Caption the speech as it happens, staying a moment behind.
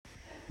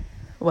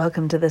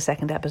Welcome to the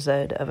second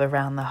episode of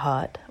Around the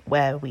Heart,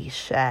 where we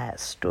share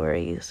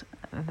stories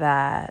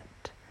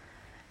that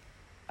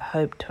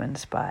hope to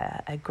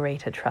inspire a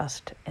greater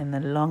trust in the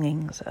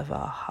longings of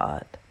our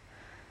heart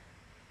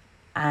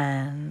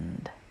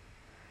and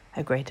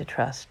a greater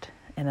trust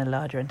in a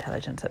larger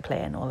intelligence at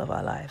play in all of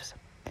our lives.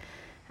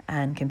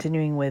 And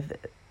continuing with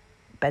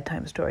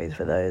bedtime stories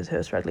for those who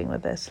are struggling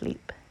with their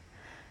sleep,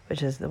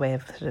 which is the way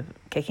of sort of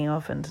kicking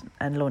off and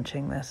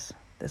launching this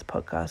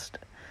podcast.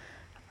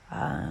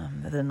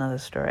 There's another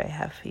story I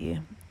have for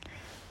you.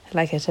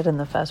 Like I said in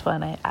the first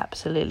one, I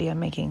absolutely am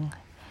making,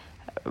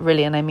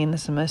 really, and I mean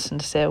this in the most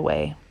sincere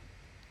way,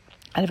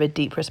 out of a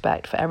deep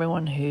respect for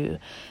everyone who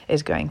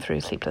is going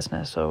through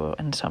sleeplessness or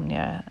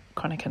insomnia,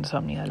 chronic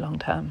insomnia, long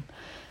term.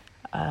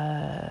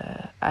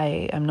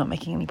 I am not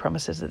making any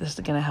promises that this is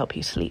going to help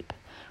you sleep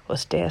or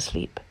stay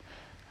asleep.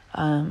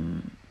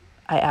 I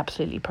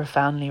absolutely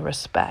profoundly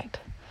respect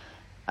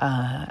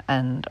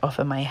and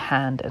offer my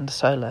hand and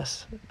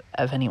solace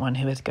of anyone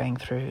who is going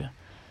through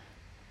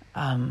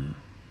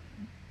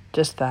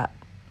just that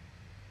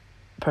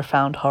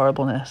profound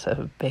horribleness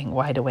of being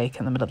wide awake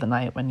in the middle of the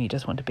night when you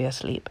just want to be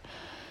asleep.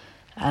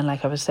 And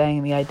like I was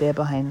saying, the idea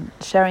behind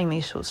sharing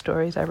these short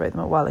stories, I wrote them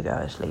a while ago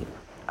actually,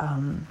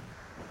 and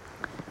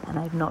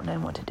I've not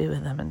known what to do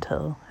with them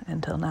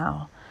until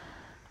now.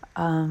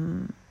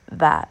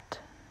 That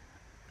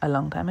a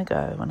long time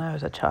ago, when I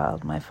was a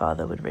child, my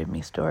father would read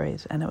me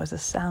stories, and it was the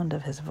sound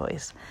of his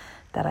voice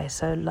that I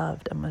so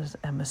loved and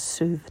was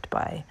soothed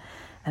by.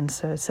 And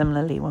so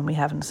similarly, when we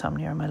have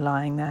insomnia and we're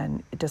lying there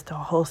and just the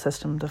whole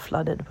systems are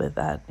flooded with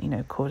that,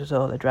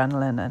 cortisol,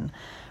 adrenaline, and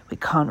we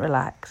can't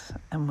relax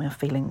and we're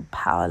feeling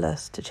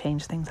powerless to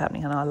change things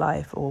happening in our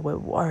life, or we're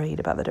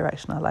worried about the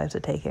direction our lives are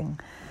taking.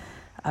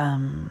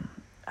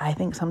 I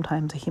think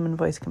sometimes a human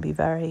voice can be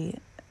very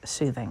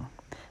soothing.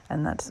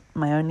 And that's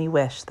my only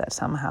wish, that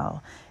somehow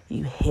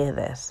you hear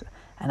this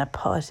and a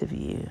part of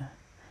you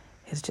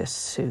is just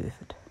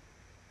soothed.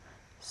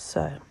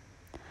 So,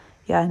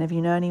 yeah, and if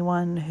you know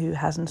anyone who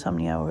has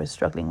insomnia or is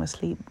struggling with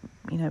sleep,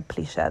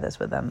 please share this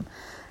with them.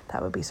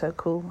 That would be so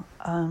cool.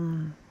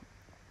 Or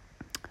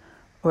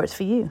it's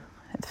for you.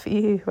 It's for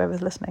you,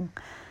 whoever's listening.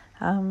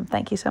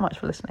 Thank you so much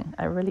for listening.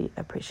 I really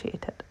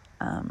appreciate it.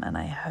 And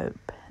I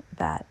hope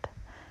that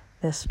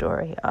this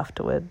story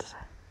afterwards,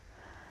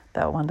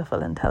 that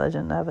wonderful,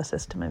 intelligent nervous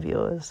system of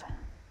yours,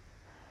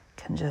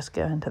 can just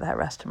go into that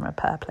rest and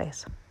repair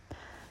place.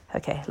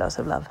 Okay, lots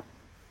of love.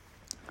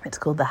 It's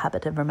called The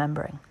Habit of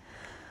Remembering.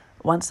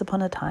 Once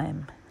upon a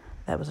time,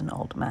 there was an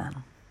old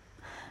man.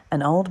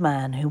 An old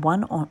man who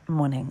one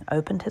morning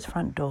opened his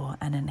front door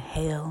and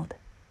inhaled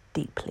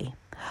deeply.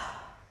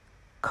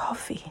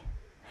 Coffee.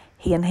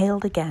 He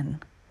inhaled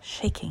again,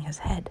 shaking his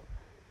head.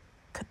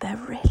 Could there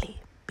really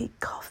be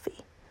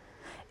coffee?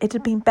 It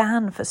had been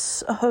banned for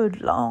so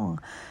long.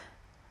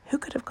 Who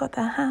could have got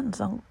their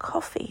hands on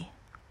coffee?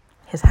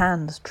 His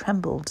hands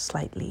trembled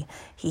slightly.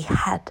 He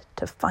had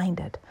to find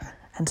it.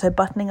 And so,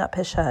 buttoning up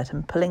his shirt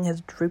and pulling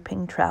his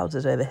drooping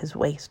trousers over his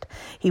waist,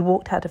 he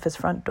walked out of his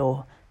front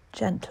door,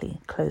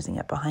 gently closing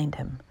it behind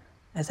him,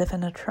 as if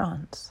in a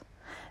trance.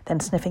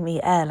 Then, sniffing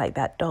the air like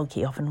that dog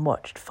he often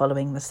watched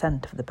following the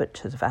scent of the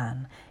butcher's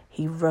van,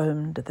 he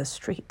roamed the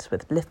streets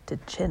with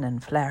lifted chin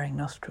and flaring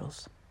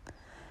nostrils.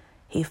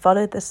 He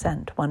followed the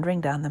scent,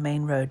 wandering down the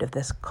main road of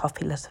this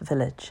coffeeless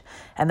village,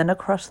 and then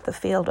across the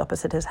field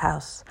opposite his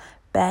house,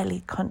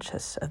 barely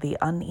conscious of the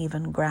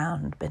uneven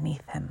ground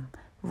beneath him,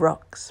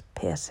 rocks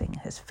piercing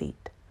his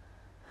feet.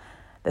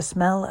 The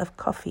smell of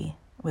coffee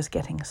was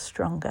getting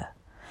stronger.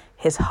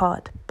 His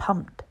heart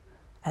pumped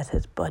as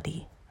his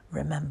body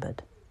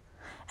remembered.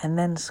 And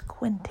then,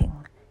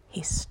 squinting,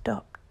 he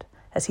stopped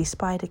as he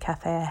spied a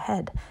cafe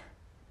ahead.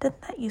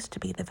 Didn't that used to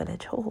be the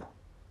village hall?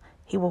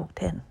 He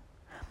walked in.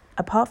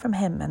 Apart from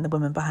him and the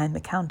woman behind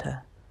the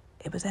counter,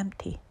 it was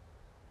empty.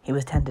 He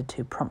was tended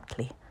to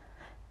promptly.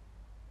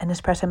 "An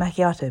espresso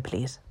macchiato,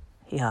 please,"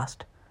 he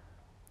asked.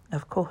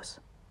 "Of course,"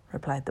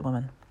 replied the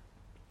woman.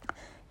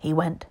 He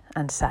went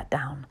and sat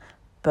down,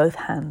 both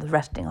hands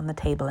resting on the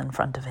table in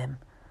front of him.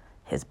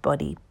 His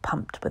body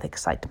pumped with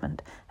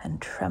excitement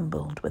and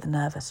trembled with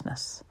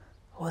nervousness.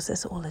 Was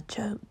this all a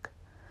joke?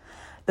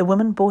 The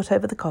woman brought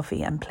over the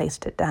coffee and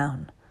placed it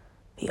down.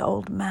 The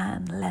old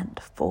man leant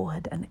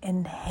forward and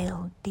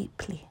inhaled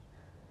deeply.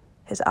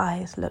 His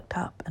eyes looked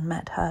up and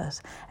met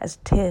hers as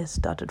tears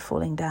started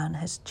falling down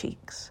his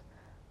cheeks.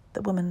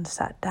 The woman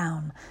sat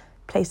down,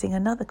 placing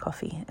another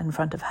coffee in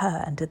front of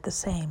her, and did the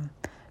same,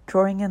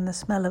 drawing in the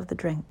smell of the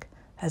drink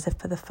as if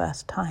for the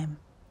first time.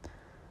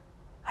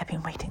 I've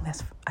been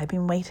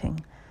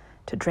waiting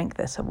to drink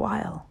this a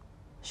while,"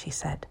 she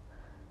said.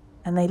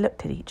 And they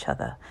looked at each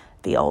other,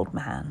 the old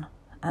man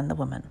and the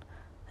woman,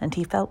 and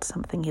he felt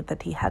something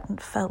that he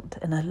hadn't felt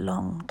in a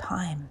long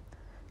time: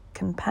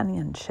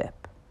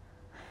 companionship.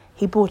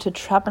 He brought a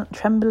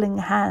trembling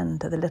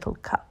hand to the little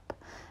cup,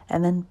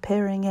 and then,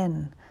 peering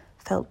in,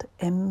 felt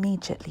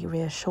immediately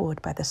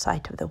reassured by the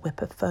sight of the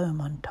whip of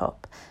foam on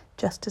top,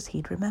 just as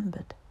he'd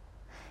remembered.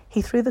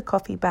 He threw the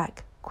coffee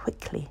back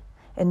quickly,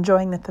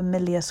 enjoying the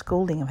familiar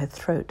scalding of his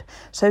throat,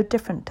 so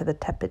different to the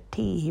tepid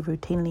tea he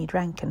routinely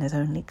drank in his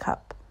only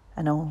cup,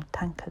 an old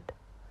tankard.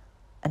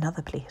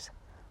 "Another, please."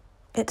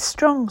 "It's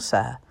strong,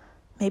 sir.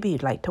 Maybe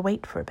you'd like to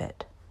wait for a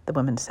bit," the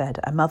woman said,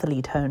 a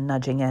motherly tone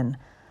nudging in.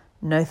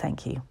 "No,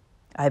 thank you.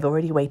 I've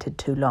already waited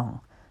too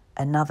long.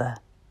 Another,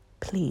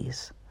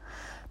 please."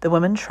 The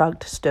woman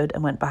shrugged, stood,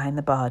 and went behind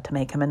the bar to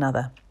make him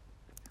another,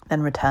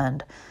 then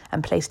returned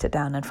and placed it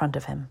down in front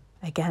of him,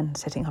 again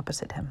sitting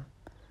opposite him.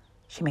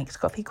 She makes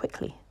coffee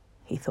quickly,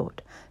 he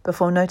thought,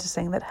 before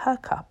noticing that her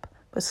cup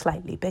was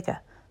slightly bigger,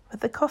 with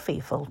the coffee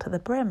full to the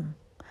brim.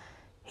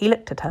 He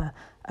looked at her,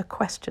 a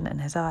question in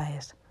his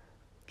eyes.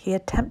 He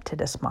attempted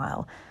a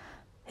smile.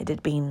 It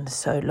had been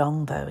so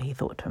long, though, he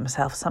thought to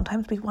himself.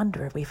 Sometimes we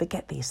wonder if we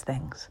forget these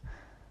things.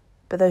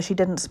 But though she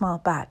didn't smile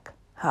back,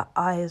 her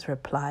eyes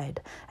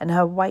replied, and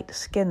her white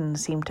skin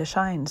seemed to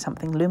shine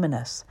something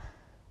luminous.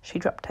 She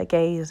dropped her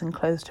gaze and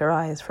closed her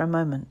eyes for a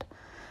moment,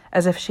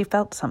 as if she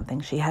felt something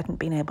she hadn't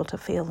been able to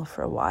feel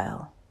for a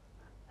while.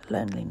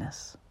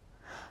 Loneliness.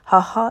 Her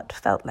heart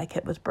felt like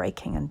it was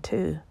breaking in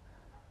two,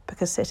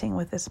 because sitting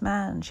with this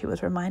man, she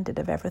was reminded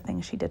of everything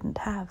she didn't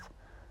have.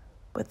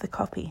 Would the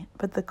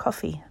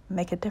coffee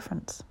make a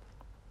difference?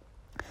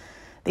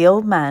 The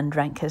old man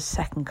drank his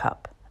second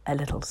cup a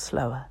little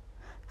slower,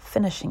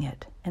 finishing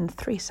it in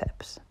 3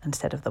 sips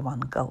instead of the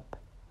 1 gulp.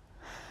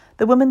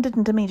 The woman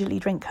didn't immediately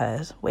drink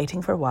hers,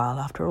 waiting for a while.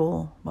 After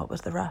all, what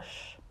was the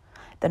rush?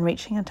 Then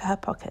reaching into her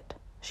pocket,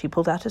 she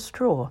pulled out a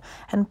straw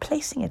and,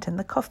 placing it in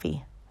the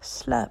coffee,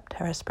 slurped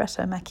her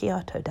espresso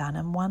macchiato down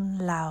in one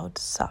loud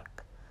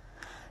suck.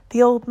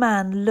 The old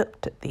man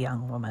looked at the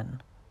young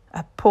woman.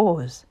 A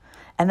pause,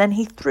 and then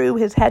he threw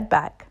his head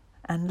back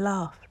and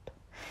laughed.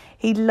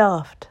 He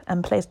laughed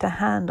and placed a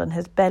hand on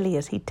his belly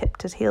as he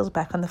tipped his heels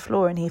back on the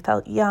floor, and he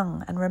felt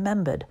young and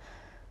remembered.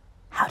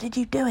 "How did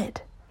you do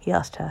it?" he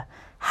asked her.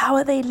 "How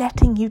are they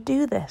letting you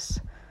do this?"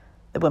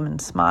 The woman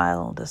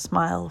smiled, a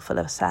smile full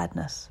of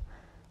sadness.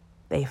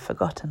 "They've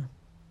forgotten,"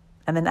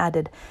 and then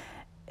added,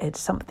 "It's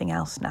something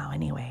else now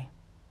anyway."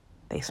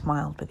 They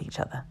smiled with each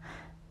other.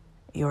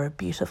 "You're a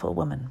beautiful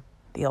woman,"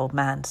 the old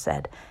man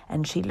said,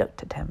 and she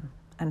looked at him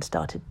and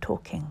started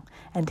talking,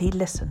 and he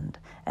listened,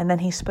 and then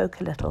he spoke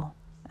a little,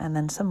 and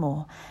then some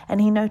more,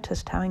 and he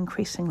noticed how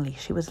increasingly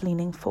she was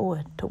leaning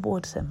forward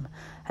towards him,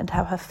 and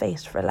how her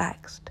face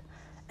relaxed,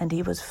 and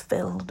he was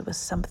filled with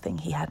something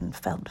he hadn't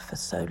felt for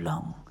so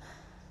long.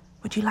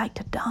 "Would you like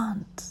to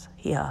dance?"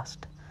 he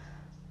asked.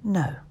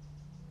 "No,"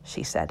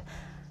 she said,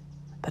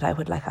 "but I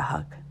would like a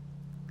hug."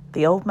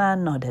 The old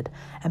man nodded,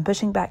 and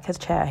pushing back his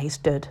chair, he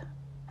stood,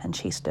 and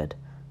she stood,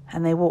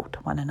 and they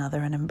walked one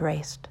another and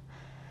embraced.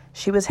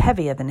 She was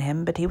heavier than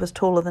him, but he was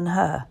taller than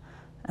her,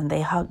 and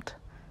they hugged.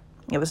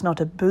 It was not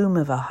a boom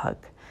of a hug.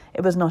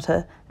 It was not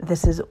a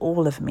 "this is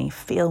all of me,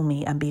 feel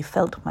me and be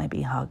felt by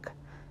me" hug.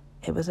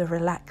 It was a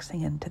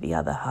relaxing into the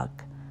other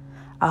hug,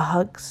 a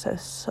hug so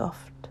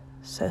soft,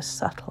 so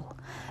subtle,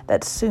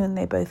 that soon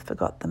they both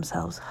forgot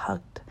themselves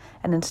hugged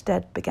and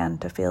instead began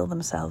to feel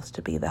themselves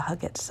to be the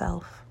hug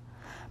itself.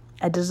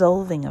 A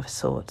dissolving of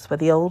sorts, where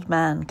the old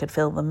man could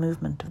feel the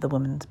movement of the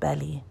woman's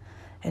belly,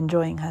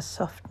 enjoying her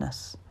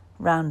softness,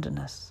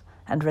 roundness,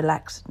 and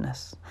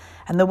relaxedness,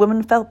 and the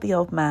woman felt the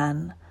old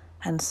man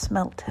and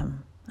smelt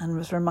him and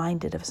was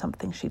reminded of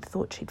something she'd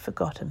thought she'd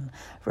forgotten.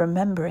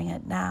 Remembering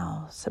it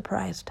now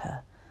surprised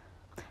her.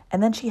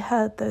 And then she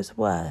heard those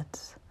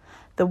words,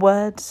 the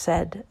words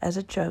said as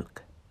a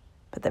joke,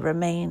 but that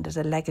remained as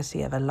a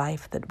legacy of a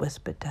life that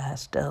whispered to her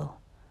still.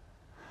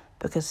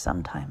 Because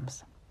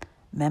sometimes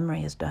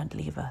memories don't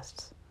leave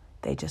us.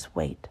 They just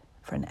wait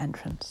for an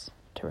entrance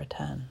to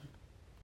return.